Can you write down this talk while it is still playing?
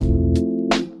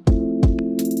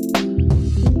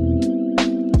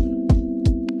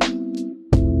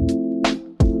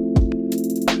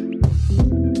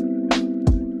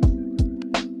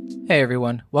Hey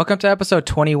everyone, welcome to episode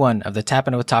 21 of the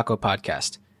Tappin' with Taco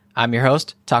podcast. I'm your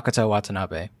host, Takuto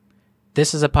Watanabe.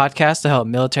 This is a podcast to help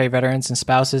military veterans and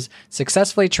spouses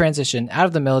successfully transition out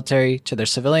of the military to their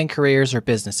civilian careers or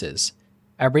businesses.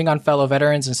 I bring on fellow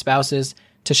veterans and spouses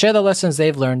to share the lessons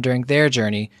they've learned during their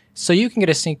journey so you can get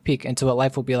a sneak peek into what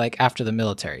life will be like after the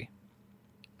military.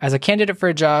 As a candidate for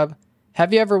a job,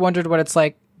 have you ever wondered what it's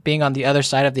like being on the other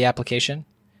side of the application?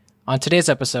 On today's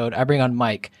episode, I bring on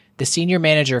Mike, the Senior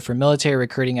Manager for Military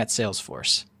Recruiting at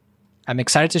Salesforce. I'm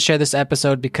excited to share this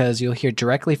episode because you'll hear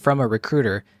directly from a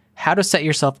recruiter how to set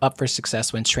yourself up for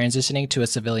success when transitioning to a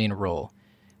civilian role.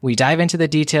 We dive into the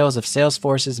details of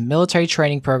Salesforce's military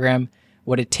training program,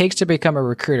 what it takes to become a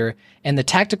recruiter, and the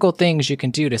tactical things you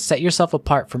can do to set yourself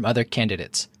apart from other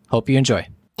candidates. Hope you enjoy.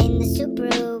 In the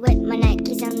Subaru with my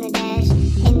Nikes on the dash.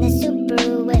 In the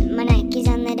Subaru with my Nikes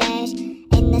on the dash.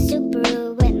 In the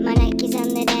Subaru with my Nikes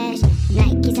on the dash.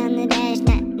 Nikes on the dash,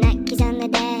 Nikes on the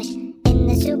dash. In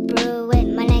the Subaru with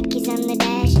my Nikes on the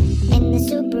dash. In the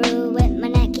Subaru with my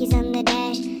Nikes on the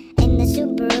dash. In the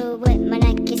Subaru with my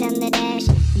Nikes on the dash.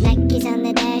 Nikes on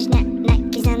the dash,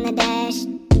 Nikes on the dash.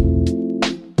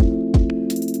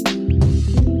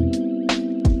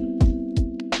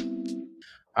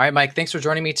 All right, Mike, thanks for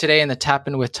joining me today in the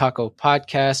Tappin' with Taco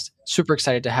podcast. Super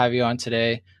excited to have you on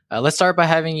today. Let's start by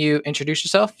having you introduce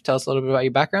yourself. Tell us a little bit about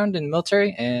your background in the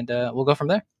military, and we'll go from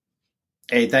there.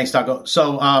 Hey, thanks, Taco.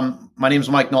 So my name is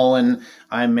Mike Nolan.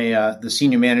 I'm the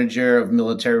Senior Manager of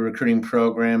Military Recruiting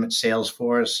Program at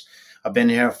Salesforce. I've been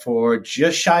here for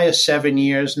just shy of 7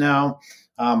 years now.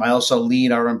 I also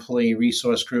lead our employee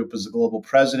resource group as the global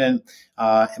president.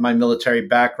 And my military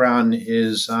background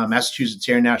is Massachusetts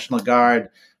Air National Guard.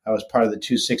 I was part of the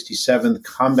 267th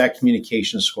Combat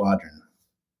Communications Squadron.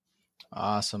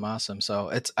 Awesome.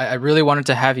 So I really wanted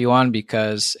to have you on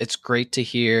because it's great to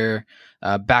hear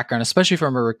background, especially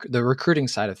from the recruiting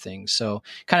side of things. So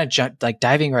kind of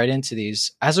diving right into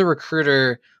these. As a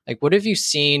recruiter, what have you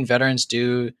seen veterans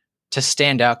do to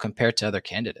stand out compared to other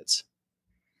candidates?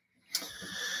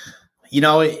 You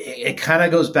know, it kind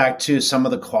of goes back to some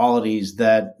of the qualities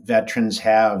that veterans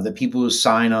have, the people who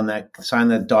sign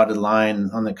that dotted line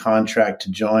on the contract to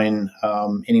join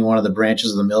any one of the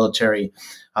branches of the military.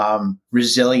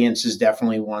 Resilience is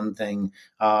definitely one thing.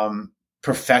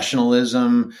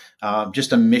 Professionalism,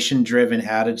 just a mission-driven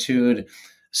attitude.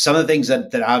 Some of the things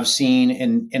that I've seen,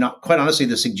 and quite honestly,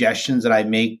 the suggestions that I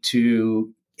make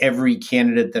to every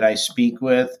candidate that I speak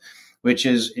with, which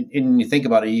is, and you think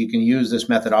about it, you can use this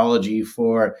methodology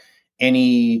for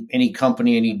any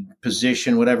company, any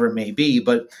position, whatever it may be.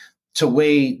 But the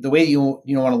way you want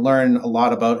to learn a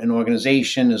lot about an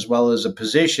organization as well as a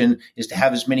position is to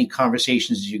have as many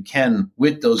conversations as you can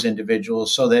with those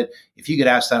individuals, so that if you could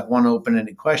ask that one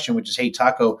open-ended question, which is, "Hey,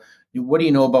 Taco, what do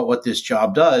you know about what this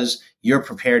job does?" You're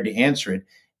prepared to answer it.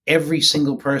 Every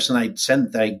single person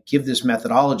that I give this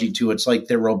methodology to, it's like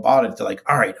they're robotic. They're like,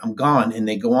 "All right, I'm gone." And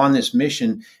they go on this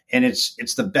mission, and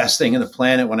it's the best thing on the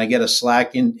planet when I get a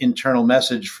Slack internal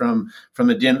message from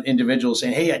an individual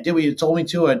saying, "Hey, I did what you told me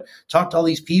to. I talked to all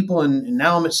these people, and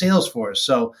now I'm at Salesforce."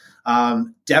 So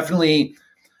definitely,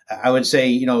 I would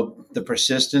say, the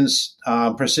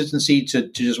persistency to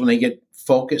just, when they get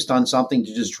focused on something,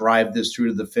 to just drive this through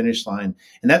to the finish line.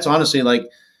 And that's honestly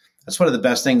that's one of the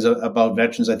best things about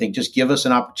veterans. I think just give us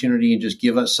an opportunity and just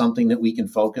give us something that we can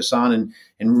focus on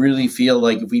and really feel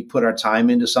like if we put our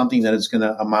time into something, that it's going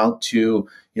to amount to,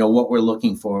 what we're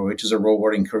looking for, which is a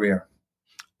rewarding career.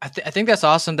 I think that's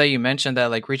awesome that you mentioned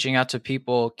that, reaching out to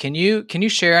people. Can you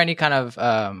share any kind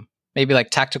of maybe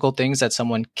tactical things that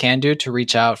someone can do to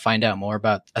reach out, find out more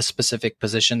about a specific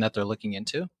position that they're looking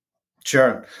into?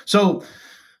 Sure. So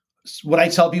what I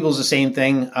tell people is the same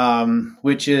thing,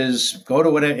 which is go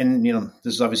to whatever, and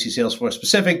this is obviously Salesforce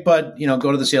specific, but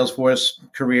go to the Salesforce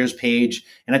careers page,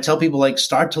 and I tell people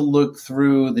start to look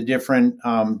through the different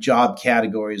job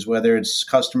categories, whether it's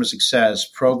customer success,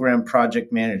 program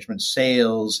project management,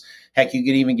 sales. Heck, you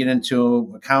could even get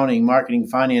into accounting, marketing,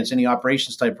 finance, any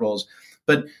operations type roles.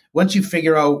 But once you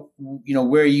figure out,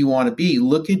 where you want to be,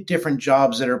 look at different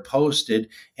jobs that are posted.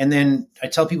 And then I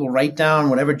tell people, write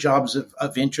down whatever jobs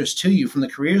of interest to you from the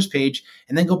careers page,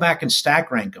 and then go back and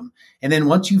stack rank them. And then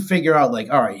once you figure out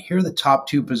all right, here are the top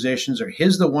 2 positions, or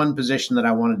here's the one position that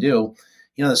I want to do,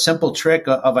 the simple trick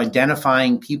of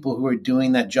identifying people who are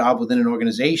doing that job within an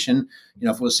organization,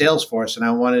 if it was Salesforce and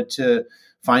I wanted to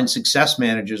find success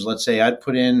managers, let's say, I'd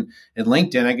put in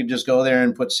LinkedIn, I could just go there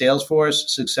and put Salesforce,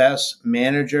 success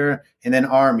manager, and then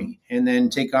Army, and then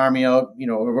take Army out,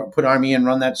 or put Army in,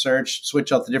 run that search,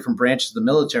 switch out the different branches of the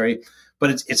military. but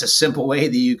it's a simple way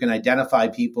that you can identify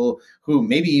people who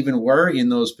maybe even were in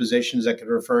those positions that could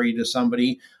refer you to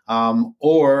somebody,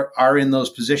 or are in those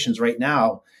positions right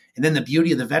now. And then the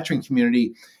beauty of the veteran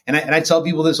community, and I tell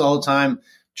people this all the time,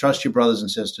 trust your brothers and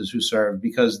sisters who serve,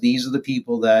 because these are the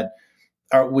people that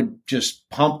would just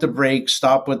pump the brakes,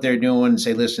 stop what they're doing, and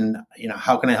say, listen,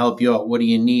 how can I help you out? What do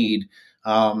you need?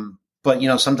 But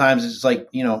sometimes it's like,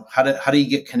 how do you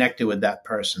get connected with that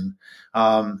person?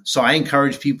 So I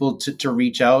encourage people to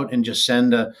reach out and just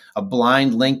send a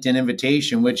blind LinkedIn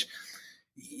invitation, which,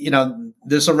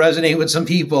 this will resonate with some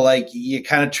people. Like, you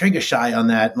kind of trigger shy on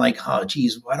that. Like, oh,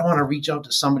 geez, I don't want to reach out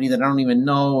to somebody that I don't even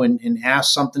know and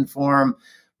ask something for them.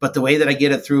 But the way that I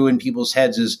get it through in people's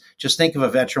heads is just think if a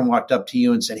veteran walked up to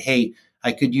you and said, hey,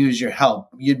 I could use your help.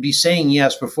 You'd be saying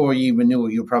yes before you even knew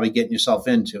what you were probably getting yourself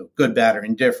into, good, bad, or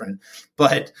indifferent.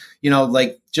 But,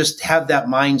 just have that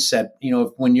mindset,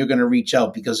 when you're going to reach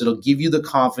out, because it'll give you the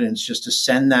confidence just to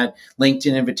send that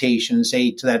LinkedIn invitation and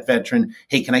say to that veteran,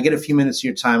 hey, can I get a few minutes of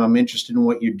your time? I'm interested in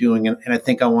what you're doing. And I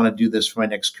think I want to do this for my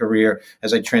next career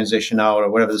as I transition out, or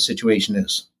whatever the situation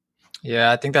is.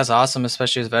 Yeah, I think that's awesome,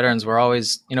 especially as veterans. We're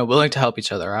always, willing to help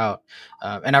each other out.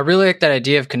 And I really like that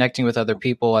idea of connecting with other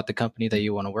people at the company that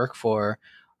you want to work for.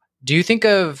 Do you think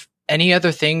of any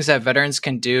other things that veterans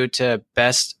can do to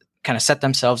best kind of set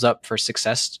themselves up for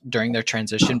success during their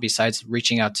transition, besides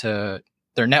reaching out to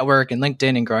their network and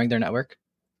LinkedIn and growing their network?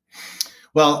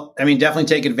 Well, definitely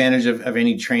take advantage of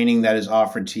any training that is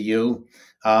offered to you.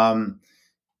 In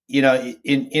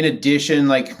addition,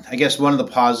 I guess one of the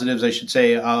positives, I should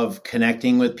say, of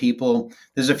connecting with people,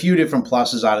 there's a few different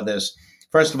pluses out of this.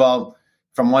 First of all,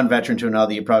 from one veteran to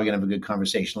another, you're probably going to have a good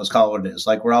conversation. Let's call it what it is.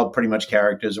 We're all pretty much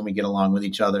characters and we get along with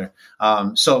each other.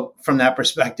 So from that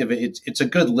perspective, it's a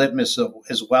good litmus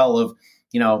as well of,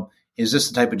 is this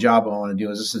the type of job I want to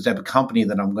do? Is this the type of company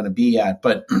that I'm going to be at?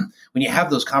 But when you have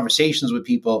those conversations with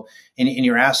people and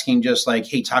you're asking just like,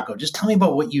 hey, Taco, just tell me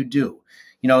about what you do.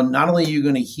 Not only are you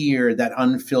going to hear that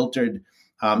unfiltered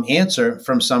answer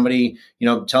from somebody,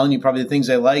 telling you probably the things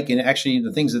they like and actually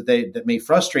the things that may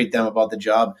frustrate them about the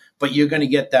job, but you're going to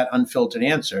get that unfiltered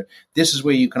answer. This is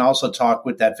where you can also talk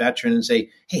with that veteran and say,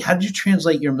 hey, how did you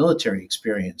translate your military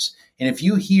experience? And if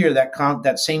you hear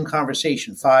that same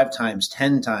conversation 5 times,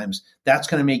 10 times, that's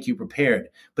going to make you prepared.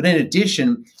 But in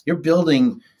addition, you're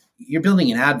building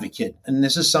an advocate. And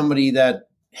this is somebody that,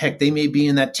 heck, they may be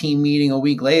in that team meeting a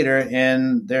week later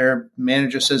and their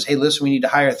manager says, hey, listen, we need to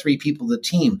hire 3 people to the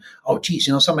team. Oh, geez,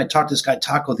 somebody talked to this guy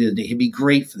Taco the other day. He'd be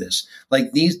great for this.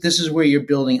 This is where you're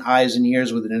building eyes and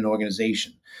ears within an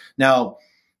organization. Now,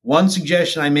 one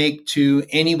suggestion I make to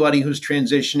anybody who's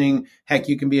transitioning, heck,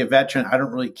 you can be a veteran. I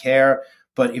don't really care.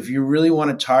 But if you really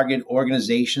want to target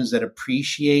organizations that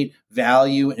appreciate,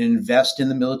 value, and invest in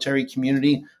the military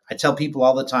community, I tell people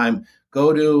all the time,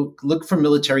 look for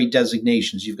military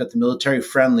designations. You've got the military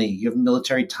friendly, you have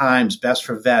military times, best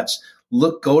for vets.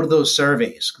 Go to those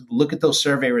surveys, look at those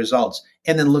survey results,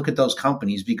 and then look at those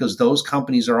companies, because those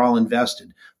companies are all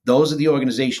invested. Those are the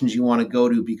organizations you want to go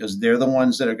to, because they're the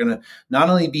ones that are going to not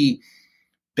only be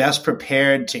best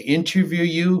prepared to interview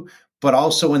you, but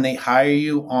also when they hire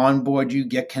you, onboard you,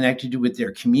 get connected with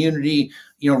their community,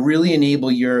 really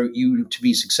enable you to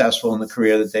be successful in the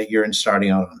career that you're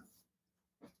starting out on.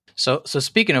 So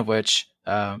speaking of which,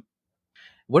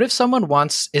 what if someone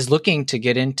is looking to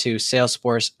get into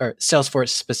Salesforce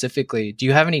specifically? Do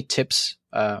you have any tips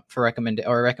for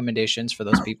recommendations for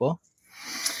those people?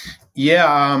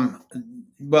 Yeah.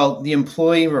 Well, the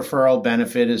employee referral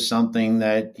benefit is something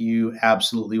that you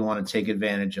absolutely want to take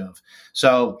advantage of.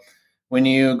 So when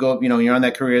you go, you're on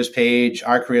that careers page,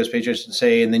 our careers page, I should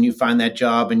say, and then you find that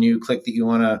job and you click that you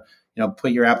want to,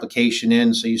 put your application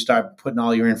in. So you start putting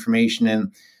all your information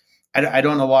in. I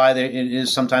don't know why it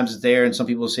is. Sometimes it's there and some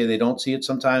people say they don't see it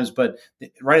sometimes, but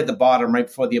right at the bottom, right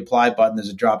before the apply button, there's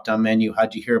a drop-down menu.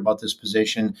 How'd you hear about this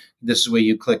position? This is where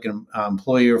you click an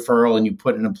employee referral and you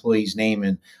put an employee's name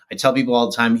in. I tell people all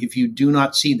the time, if you do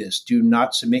not see this, do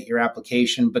not submit your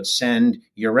application, but send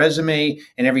your resume,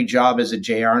 and every job has a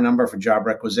JR number for job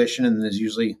requisition. And there's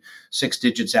usually 6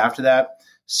 digits after that.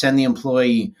 Send the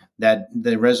employee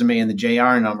the resume and the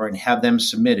JR number and have them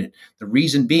submit it. The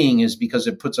reason being is because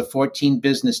it puts a 14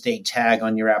 business day tag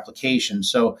on your application.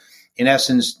 So in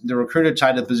essence, the recruiter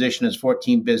tied the position as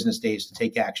 14 business days to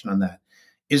take action on that.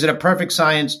 Is it a perfect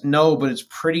science? No, but it's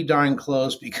pretty darn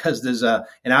close, because there's an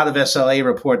out of SLA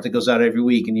report that goes out every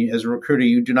week. And as a recruiter,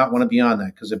 you do not want to be on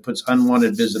that, because it puts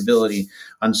unwanted visibility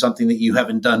on something that you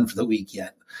haven't done for the week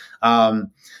yet.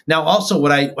 Now, also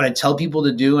what I tell people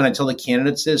to do, and I tell the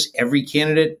candidates this, every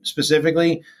candidate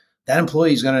specifically, that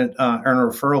employee is going to earn a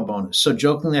referral bonus. So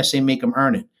jokingly, I say make them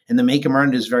earn it. And the make them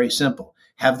earn it is very simple.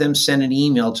 Have them send an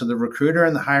email to the recruiter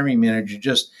and the hiring manager.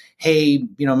 Just, hey,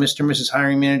 Mr. and Mrs.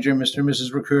 Hiring Manager, Mr. and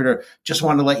Mrs. Recruiter, just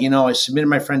wanted to let you know I submitted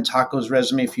my friend Taco's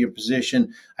resume for your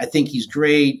position. I think he's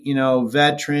great,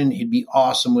 veteran. He'd be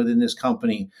awesome within this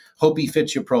company. Hope he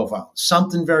fits your profile.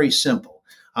 Something very simple.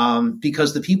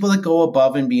 Because the people that go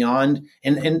above and beyond,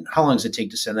 and how long does it take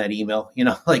to send that email?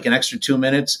 Like an extra 2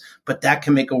 minutes, but that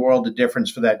can make a world of difference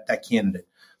for that candidate.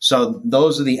 So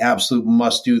those are the absolute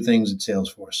must-do things at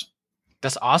Salesforce.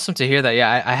 That's awesome to hear that.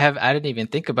 Yeah, I didn't even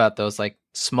think about those. Like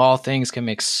small things can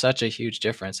make such a huge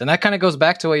difference. And that kind of goes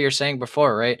back to what you're saying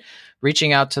before, right?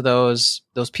 Reaching out to those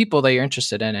people that you're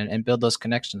interested in and build those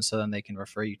connections so then they can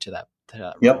refer you to that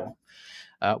Yep. role.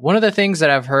 One of the things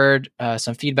that I've heard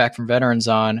some feedback from veterans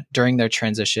on during their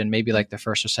transition, maybe like their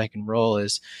first or second role,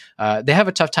 is they have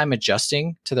a tough time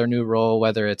adjusting to their new role,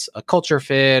 whether it's a culture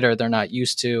fit or they're not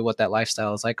used to what that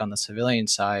lifestyle is like on the civilian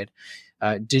side.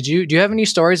 Do you have any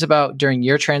stories about during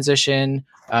your transition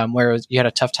where you had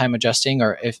a tough time adjusting,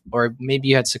 or maybe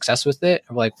you had success with it?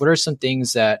 Or like, what are some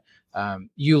things that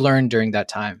you learned during that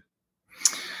time?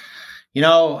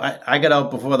 I got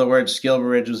out before the word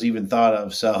SkillBridge was even thought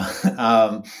of. So,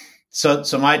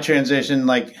 so my transition,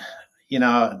 I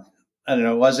don't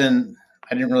know, I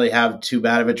didn't really have too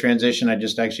bad of a transition. I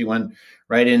just actually went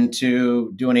right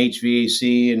into doing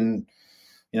HVAC and,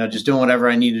 just doing whatever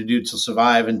I needed to do to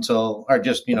survive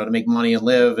to make money and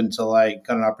live until I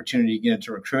got an opportunity to get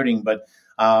into recruiting. But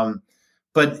I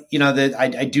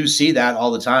do see that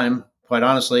all the time. Quite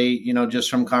honestly, just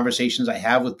from conversations I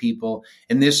have with people.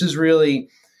 And this is really,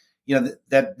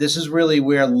 this is really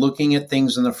where looking at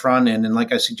things in the front end. And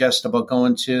like I suggested about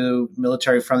going to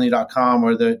militaryfriendly.com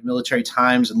or the Military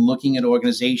Times and looking at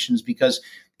organizations, because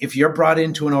if you're brought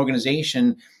into an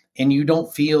organization and you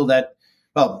don't feel that,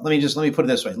 well, let me put it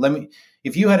this way.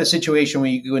 If you had a situation where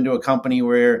you go into a company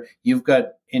where you've got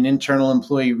an internal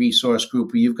employee resource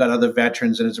group, where you've got other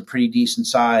veterans and it's a pretty decent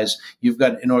size, you've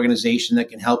got an organization that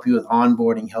can help you with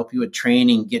onboarding, help you with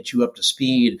training, get you up to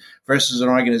speed, versus an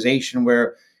organization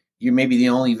where you're maybe the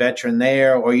only veteran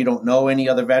there, or you don't know any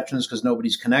other veterans because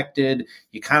nobody's connected.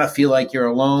 You kind of feel like you're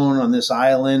alone on this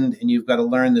island and you've got to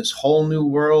learn this whole new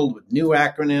world with new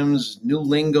acronyms, new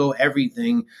lingo,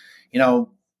 everything.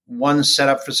 One's set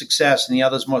up for success and the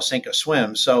other's more sink or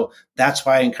swim. So that's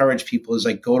why I encourage people is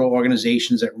go to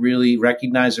organizations that really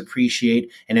recognize,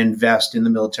 appreciate, and invest in the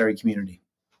military community.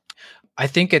 I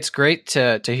think it's great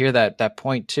to hear that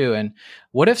point too. And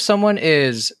what if someone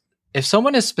is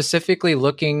specifically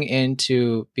looking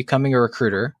into becoming a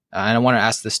recruiter, and I want to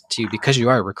ask this to you because you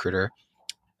are a recruiter,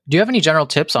 do you have any general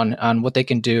tips on what they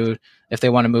can do if they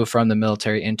want to move from the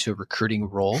military into a recruiting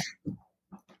role?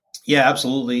 Yeah,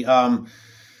 absolutely.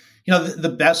 The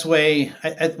best way,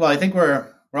 I think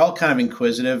we're all kind of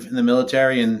inquisitive in the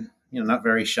military and, not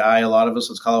very shy. A lot of us,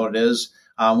 let's call it what it is,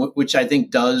 which I think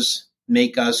does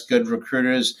make us good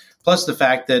recruiters. Plus the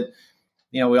fact that,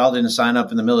 we all didn't sign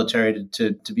up in the military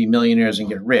to be millionaires and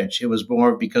get rich. It was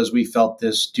more because we felt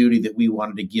this duty that we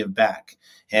wanted to give back.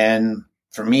 And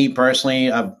for me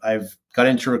personally, I've got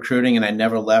into recruiting and I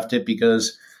never left it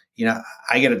because,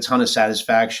 I get a ton of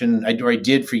satisfaction. I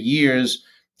did for years,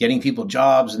 getting people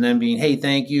jobs and then being, hey,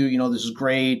 thank you. This is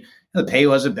great. The pay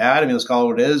wasn't bad. Let's call it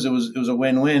what it is. It was a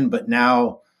win-win. But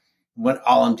now when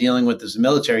all I'm dealing with is the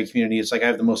military community, it's like I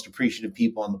have the most appreciative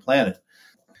people on the planet.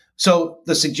 So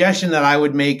the suggestion that I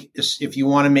would make is if you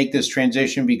want to make this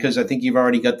transition, because I think you've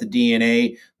already got the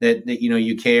DNA that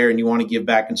you care and you want to give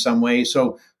back in some way.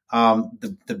 So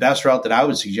the best route that I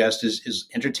would suggest is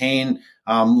entertain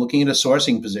looking at a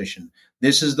sourcing position.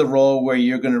 This is the role where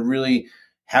you're going to really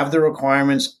have the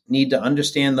requirements, need to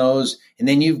understand those. And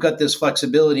then you've got this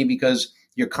flexibility because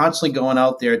you're constantly going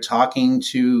out there talking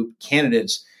to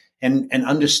candidates and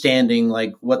understanding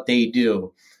what they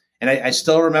do. And I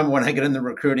still remember when I got in the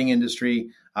recruiting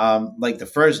industry,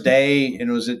 the first day, and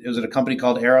it was at a company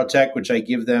called Aerotech, which I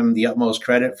give them the utmost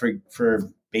credit for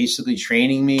basically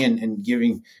training me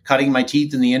and cutting my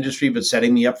teeth in the industry, but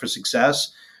setting me up for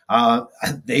success.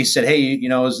 They said, hey, it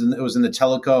was in the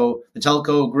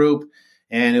Telco group.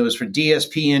 And it was for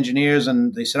DSP engineers.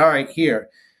 And they said, all right,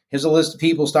 here's a list of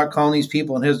people, start calling these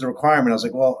people, and here's the requirement. I was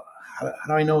like, well, how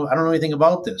do I know? I don't know anything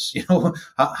about this. How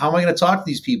am I going to talk to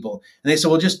these people? And they said,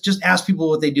 well, just ask people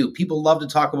what they do. People love to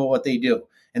talk about what they do.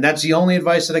 And that's the only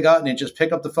advice that I got. And it just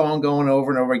pick up the phone going over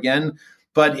and over again.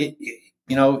 But it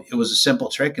was a simple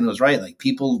trick and it was right.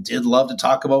 People did love to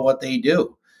talk about what they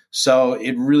do. So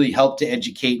it really helped to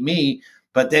educate me.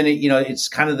 But then, it's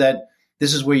kind of that,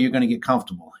 this is where you're going to get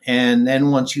comfortable. And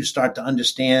then once you start to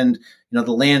understand, the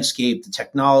landscape, the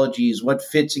technologies, what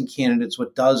fits in candidates,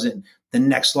 what doesn't, the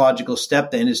next logical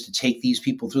step then is to take these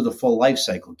people through the full life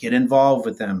cycle, get involved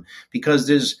with them, because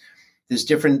there's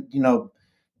different,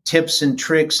 tips and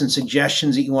tricks and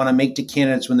suggestions that you want to make to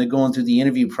candidates when they're going through the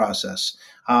interview process.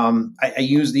 I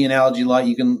use the analogy a lot.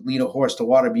 You can lead a horse to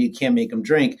water, but you can't make them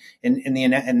drink. And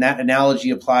that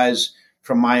analogy applies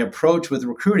from my approach with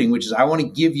recruiting, which is I want to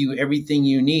give you everything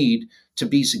you need to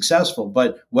be successful.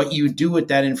 But what you do with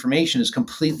that information is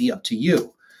completely up to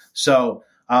you. So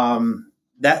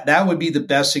that would be the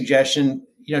best suggestion.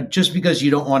 Just because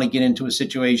you don't want to get into a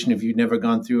situation if you've never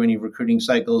gone through any recruiting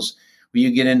cycles where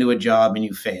you get into a job and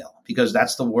you fail, because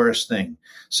that's the worst thing.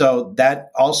 So that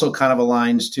also kind of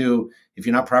aligns to if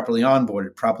you're not properly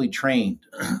onboarded, properly trained.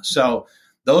 So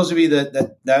those would be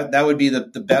that would be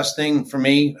the best thing for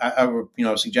me.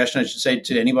 Suggestion I should say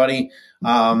to anybody.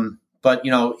 But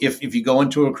if you go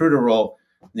into a recruiter role,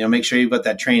 make sure you've got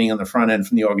that training on the front end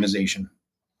from the organization.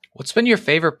 What's been your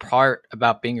favorite part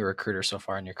about being a recruiter so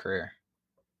far in your career?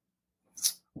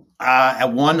 At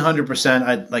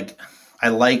 100%, I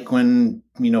like when,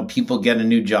 people get a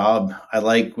new job. I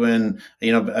like when,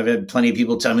 I've had plenty of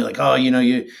people tell me like, oh,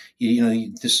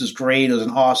 this is great. It was an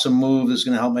awesome move. This is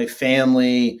going to help my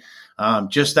family.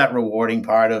 Just that rewarding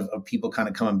part of people kind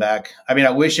of coming back. I mean, I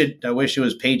wish it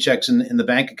was paychecks in the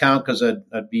bank account, because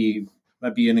I'd be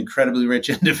an incredibly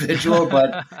rich individual,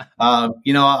 but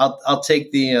I'll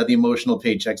take the emotional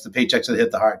paychecks, the paychecks that hit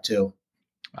the heart too.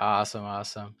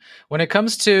 Awesome. When it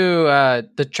comes to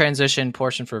the transition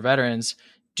portion for veterans,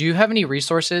 do you have any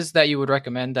resources that you would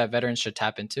recommend that veterans should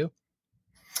tap into?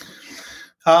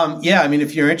 Yeah, I mean,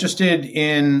 if you're interested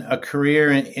in a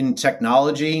career in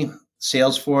technology,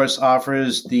 Salesforce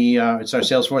offers it's our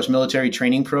Salesforce military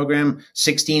training program,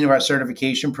 16 of our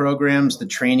certification programs. The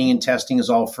training and testing is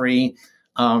all free.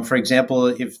 For example,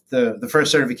 if the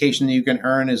first certification that you can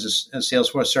earn is a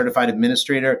Salesforce certified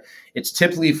administrator, it's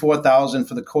typically $4,000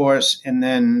 for the course and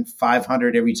then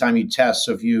 $500 every time you test.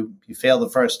 So if you fail the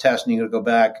first test and you got to go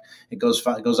back, it goes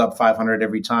up $500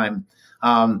 every time.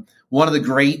 One of the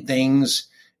great things,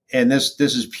 and this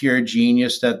is pure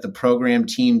genius that the program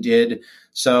team did.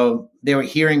 So they were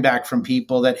hearing back from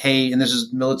people that, hey, and this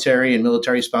is military and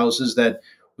military spouses, that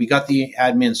we got the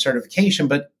admin certification,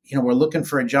 but we're looking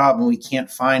for a job and we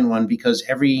can't find one because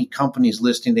every company's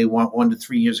listing they want 1 to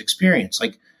 3 years experience.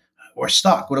 Like, we're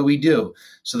stuck. What do we do?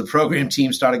 So the program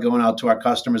team started going out to our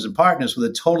customers and partners with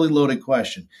a totally loaded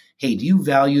question. Hey, do you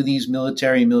value these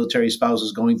military and military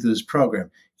spouses going through this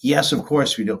program? Yes, of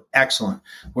course we do. Excellent.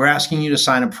 We're asking you to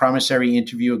sign a promissory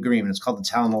interview agreement. It's called the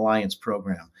Talent Alliance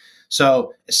program.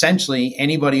 So essentially,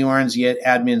 anybody who earns the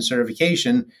admin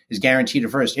certification is guaranteed a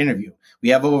first interview. We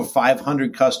have over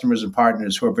 500 customers and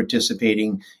partners who are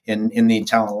participating in the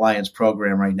Talent Alliance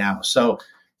program right now. So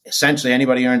essentially,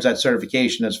 anybody who earns that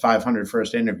certification has 500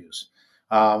 first interviews.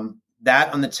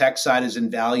 That on the tech side is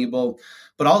invaluable.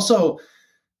 But also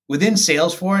within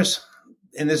Salesforce,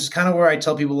 and this is kind of where I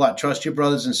tell people a lot, trust your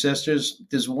brothers and sisters.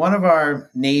 There's one of our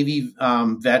Navy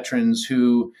veterans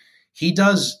who he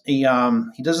does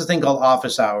a thing called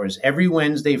office hours every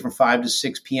Wednesday from 5 to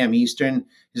 6 p.m. Eastern.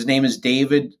 His name is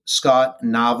David Scott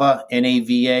Nava,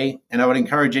 Nava. And I would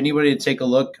encourage anybody to take a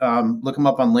look him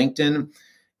up on LinkedIn.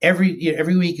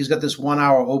 Every week he's got this 1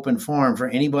 hour open forum for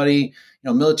anybody,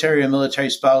 military or military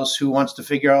spouse who wants to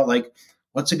figure out like,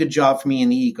 what's a good job for me in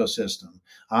the ecosystem?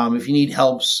 If you need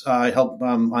help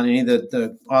on any of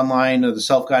the online or the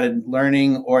self-guided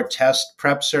learning or test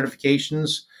prep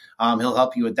certifications, he'll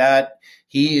help you with that.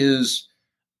 He is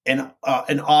an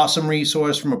awesome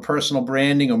resource from a personal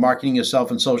branding or marketing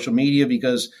yourself on social media,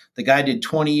 because the guy did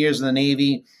 20 years in the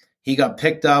Navy. He got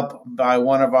picked up by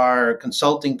one of our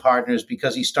consulting partners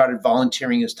because he started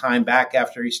volunteering his time back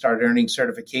after he started earning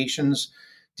certifications,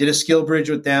 did a skill bridge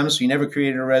with them. So he never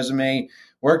created a resume,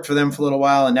 worked for them for a little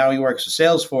while, and now he works for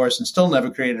Salesforce and still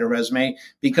never created a resume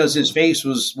because his face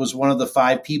was one of the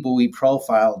 5 people we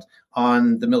profiled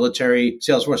on the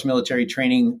Salesforce military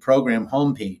training program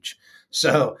homepage.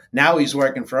 So now he's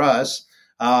working for us,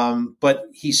 but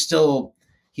he's so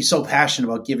passionate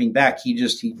about giving back.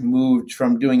 He moved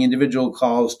from doing individual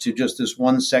calls to just this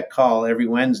one set call every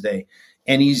Wednesday,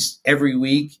 and every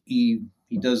week he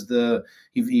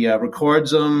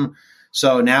records them.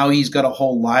 So now he's got a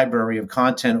whole library of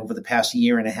content over the past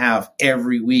year and a half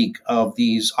every week of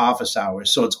these office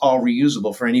hours. So it's all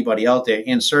reusable for anybody out there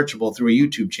and searchable through a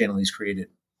YouTube channel he's created.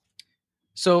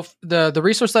 So the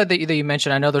resource side that you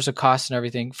mentioned, I know there's a cost and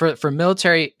everything for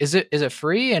military. Is it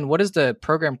free? And what is the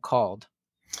program called?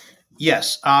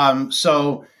 Yes.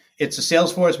 So it's a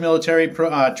Salesforce military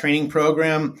training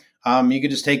program. You can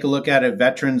just take a look at it,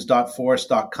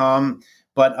 veterans.force.com.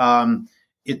 But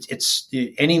it's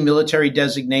any military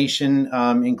designation,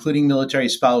 including military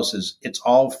spouses. It's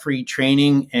all free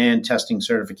training and testing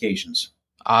certifications.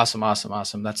 Awesome.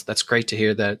 That's great to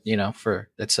hear that,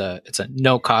 it's a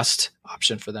no cost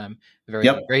option for them.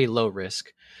 Very low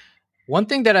risk. One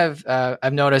thing that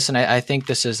I've noticed, and I think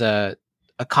this is a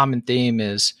common theme,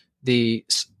 is the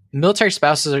military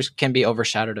spouses can be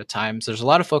overshadowed at times. There's a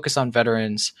lot of focus on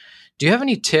veterans. Do you have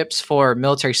any tips for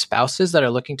military spouses that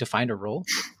are looking to find a role?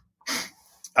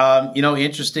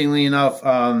 Interestingly enough,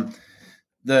 one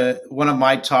of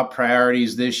my top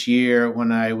priorities this year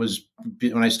when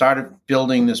I started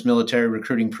building this military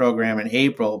recruiting program in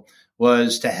April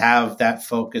was to have that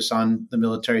focus on the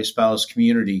military spouse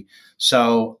community.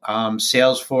 So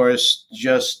Salesforce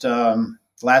just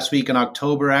last week in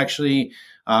October, actually,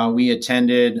 we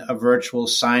attended a virtual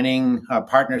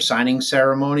partner signing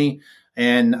ceremony.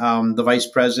 And the vice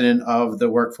president of the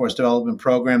Workforce Development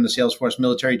Program, the Salesforce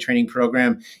Military Training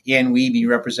Program, Ann Wiebe,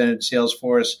 represented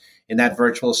Salesforce in that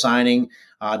virtual signing.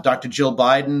 Dr. Jill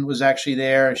Biden was actually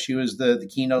there. She was the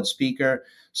keynote speaker.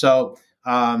 So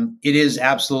it is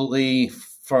absolutely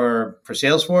for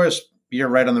Salesforce, you're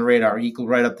right on the radar, equal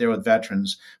right up there with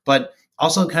veterans. But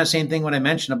also kind of same thing when I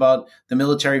mentioned about the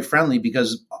military friendly,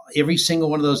 because every single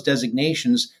one of those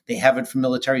designations, they have it for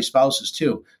military spouses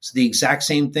too. So the exact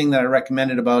same thing that I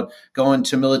recommended about going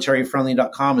to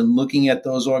militaryfriendly.com and looking at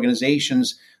those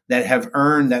organizations that have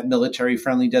earned that military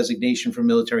friendly designation for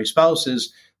military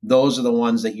spouses, those are the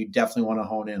ones that you definitely want to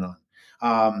hone in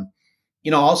on.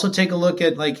 Also take a look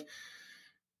at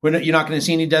you're not going to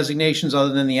see any designations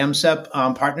other than the MSEP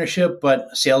partnership, but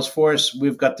Salesforce,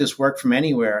 we've got this work from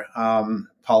anywhere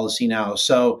policy now.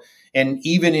 So, and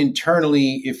even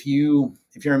internally, if you're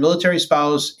a military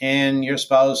spouse and your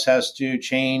spouse has to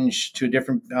change to a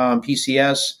different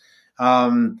PCS,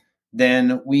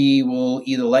 then we will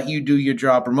either let you do your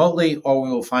job remotely or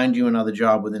we will find you another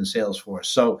job within Salesforce.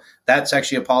 So that's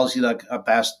actually a policy that got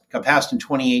passed in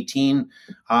 2018.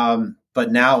 But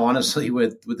now, honestly,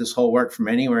 with this whole work from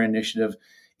anywhere initiative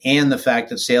and the fact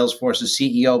that Salesforce's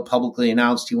CEO publicly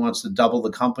announced he wants to double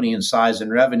the company in size and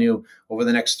revenue over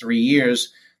the next 3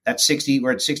 years,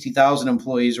 we're at 60,000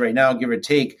 employees right now, give or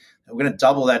take. We're going to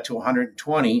double that to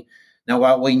 120. Now,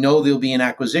 while we know there'll be an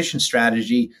acquisition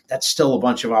strategy, that's still a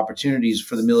bunch of opportunities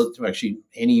for the military, actually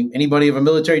anybody of a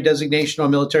military designation or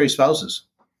military spouses.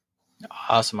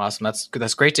 Awesome.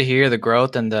 That's great to hear, the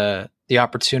growth and the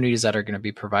opportunities that are going to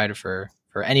be provided for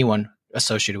anyone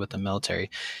associated with the military.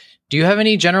 Do you have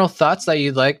any general thoughts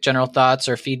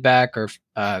or feedback or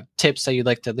tips that you'd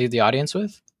like to leave the audience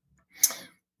with?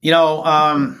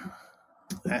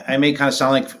 I may kind of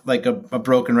sound like a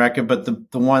broken record, but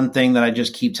the one thing that I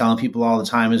just keep telling people all the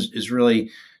time is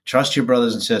really trust your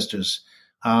brothers and sisters.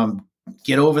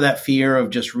 Get over that fear of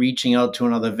just reaching out to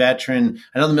another veteran.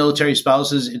 I know the military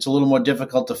spouses, it's a little more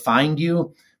difficult to find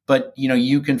you, but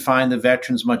you can find the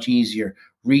veterans much easier.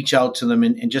 Reach out to them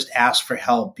and just ask for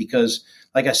help, because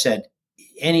like I said,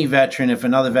 any veteran, if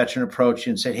another veteran approached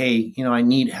you and said, hey, I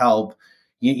need help,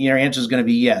 your answer is going to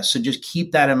be yes. So just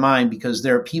keep that in mind, because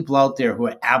there are people out there who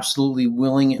are absolutely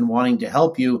willing and wanting to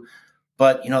help you,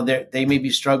 but they may be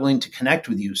struggling to connect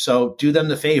with you. So do them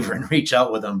the favor and reach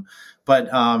out with them. But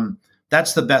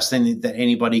that's the best thing that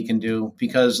anybody can do,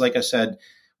 because like I said,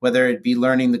 whether it be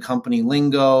learning the company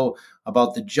lingo,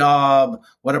 about the job,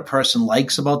 what a person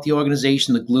likes about the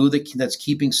organization, the glue that's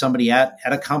keeping somebody at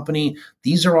a company,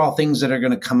 these are all things that are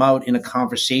going to come out in a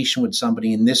conversation with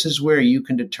somebody. And this is where you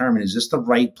can determine, is this the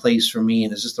right place for me?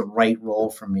 And is this the right role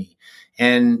for me?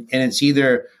 And it's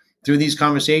either through these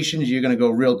conversations, you're going to go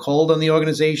real cold on the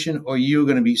organization, or you're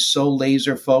going to be so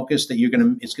laser focused that you're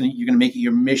going to make it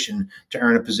your mission to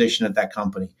earn a position at that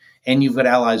company. And you've got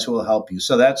allies who will help you.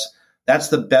 So that's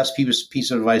the best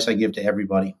piece of advice I give to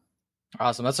everybody.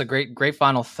 Awesome. That's a great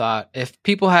final thought. If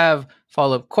people have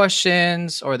follow-up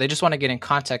questions or they just want to get in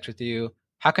contact with you,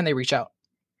 how can they reach out?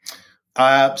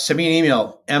 Send me an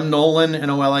email, mnolan,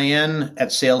 NOLAN,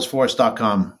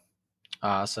 @salesforce.com.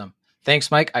 Awesome. Thanks,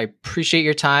 Mike. I appreciate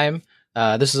your time.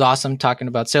 This is awesome, talking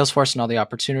about Salesforce and all the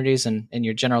opportunities and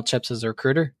your general tips as a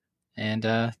recruiter. And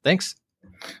thanks.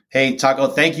 Hey, Taco,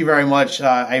 thank you very much.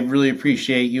 I really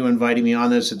appreciate you inviting me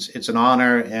on this. It's an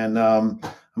honor, and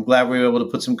I'm glad we were able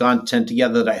to put some content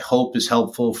together that I hope is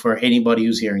helpful for anybody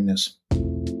who's hearing this.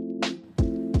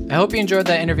 I hope you enjoyed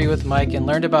that interview with Mike and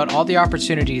learned about all the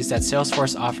opportunities that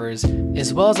Salesforce offers,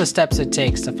 as well as the steps it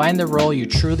takes to find the role you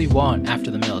truly want after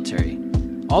the military.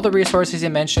 All the resources he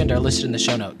mentioned are listed in the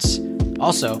show notes.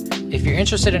 Also, if you're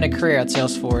interested in a career at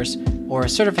Salesforce or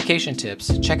certification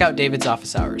tips, check out David's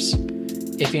office hours.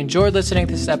 If you enjoyed listening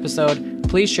to this episode,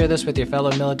 please share this with your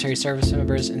fellow military service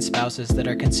members and spouses that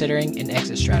are considering an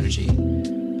exit strategy.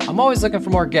 I'm always looking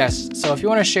for more guests, so if you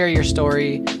want to share your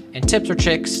story and tips or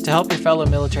tricks to help your fellow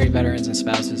military veterans and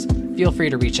spouses, feel free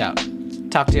to reach out.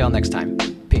 Talk to y'all next time.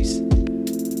 Peace.